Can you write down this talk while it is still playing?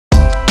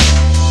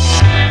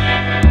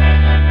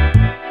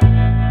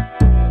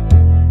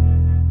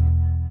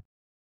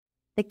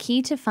The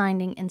key to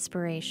finding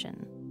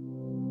inspiration.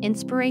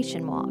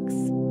 Inspiration walks.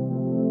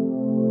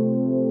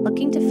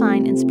 Looking to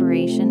find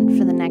inspiration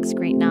for the next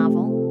great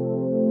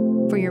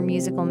novel, for your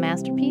musical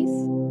masterpiece,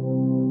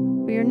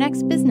 for your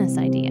next business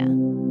idea?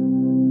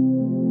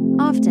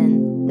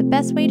 Often, the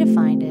best way to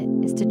find it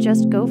is to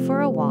just go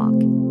for a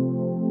walk,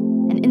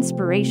 an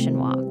inspiration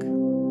walk.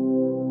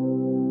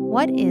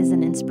 What is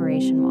an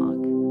inspiration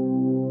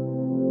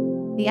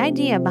walk? The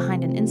idea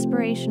behind an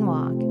inspiration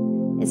walk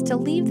is to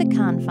leave the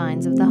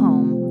confines of the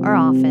home or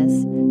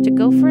office to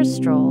go for a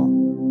stroll,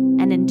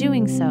 and in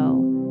doing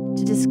so,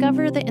 to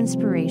discover the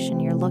inspiration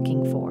you're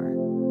looking for.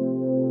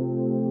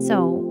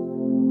 So,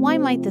 why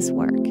might this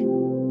work?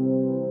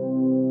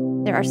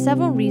 There are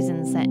several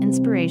reasons that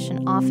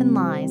inspiration often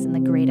lies in the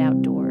great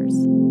outdoors.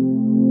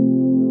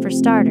 For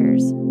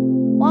starters,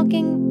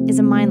 walking is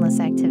a mindless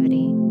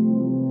activity,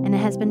 and it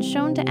has been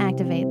shown to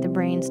activate the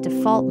brain's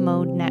default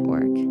mode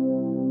network.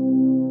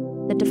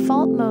 The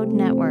default mode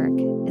network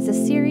is a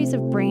series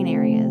of brain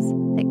areas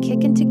that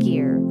kick into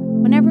gear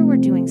whenever we're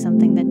doing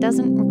something that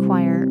doesn't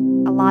require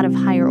a lot of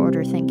higher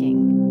order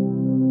thinking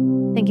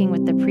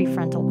with the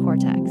prefrontal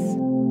cortex.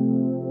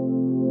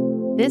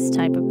 This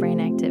type of brain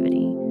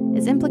activity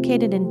is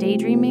implicated in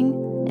daydreaming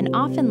and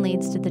often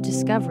leads to the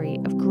discovery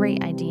of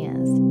great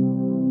ideas.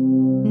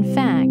 In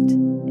fact,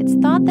 it's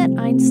thought that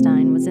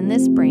Einstein was in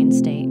this brain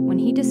state when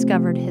he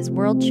discovered his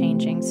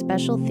world-changing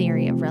special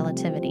theory of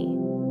relativity.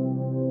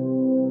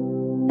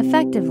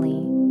 Effectively,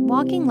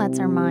 walking lets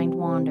our mind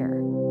wander,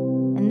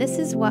 and this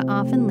is what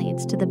often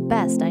leads to the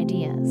best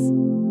ideas.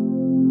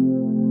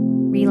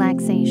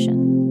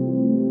 Relaxation.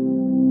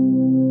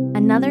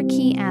 Another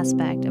key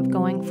aspect of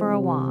going for a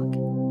walk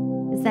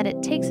is that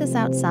it takes us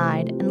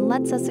outside and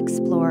lets us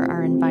explore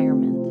our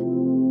environment.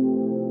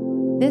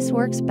 This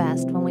works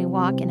best when we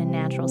walk in a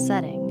natural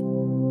setting,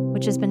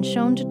 which has been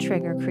shown to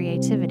trigger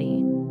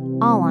creativity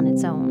all on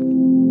its own.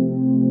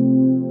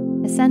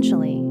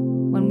 Essentially,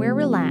 when we're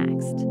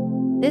relaxed,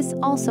 this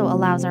also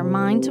allows our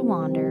mind to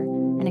wander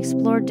and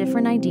explore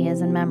different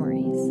ideas and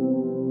memories.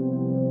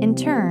 In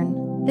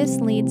turn, this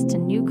leads to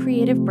new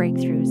creative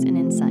breakthroughs and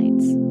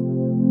insights.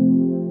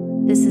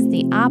 This is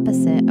the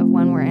opposite of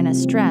when we're in a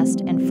stressed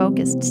and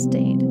focused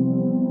state,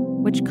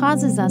 which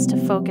causes us to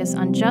focus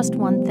on just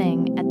one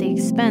thing at the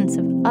expense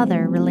of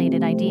other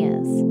related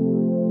ideas.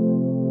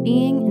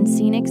 Being in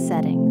scenic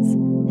settings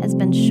has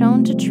been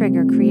shown to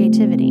trigger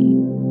creativity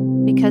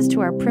because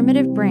to our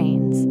primitive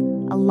brains,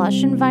 a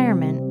lush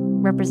environment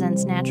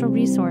represents natural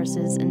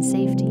resources and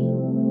safety.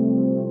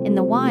 In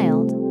the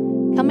wild,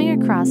 coming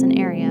across an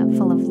area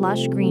full of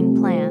lush green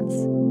plants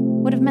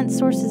would have meant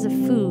sources of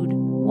food,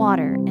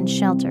 water, and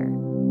shelter.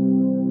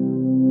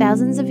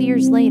 Thousands of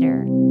years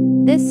later,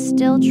 this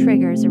still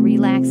triggers a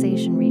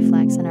relaxation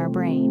reflex in our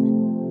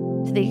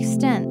brain, to the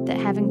extent that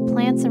having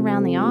plants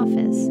around the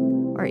office,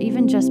 or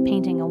even just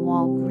painting a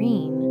wall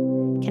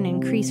green, can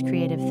increase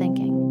creative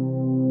thinking.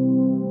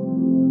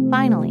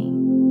 Finally,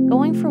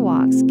 going for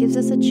walks gives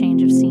us a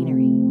change of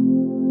scenery,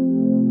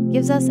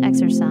 gives us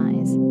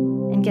exercise,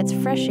 and gets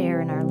fresh air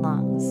in our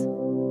lungs.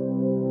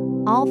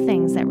 All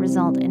things that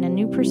result in a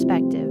new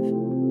perspective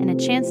and a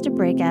chance to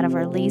break out of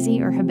our lazy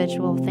or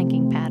habitual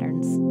thinking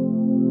patterns.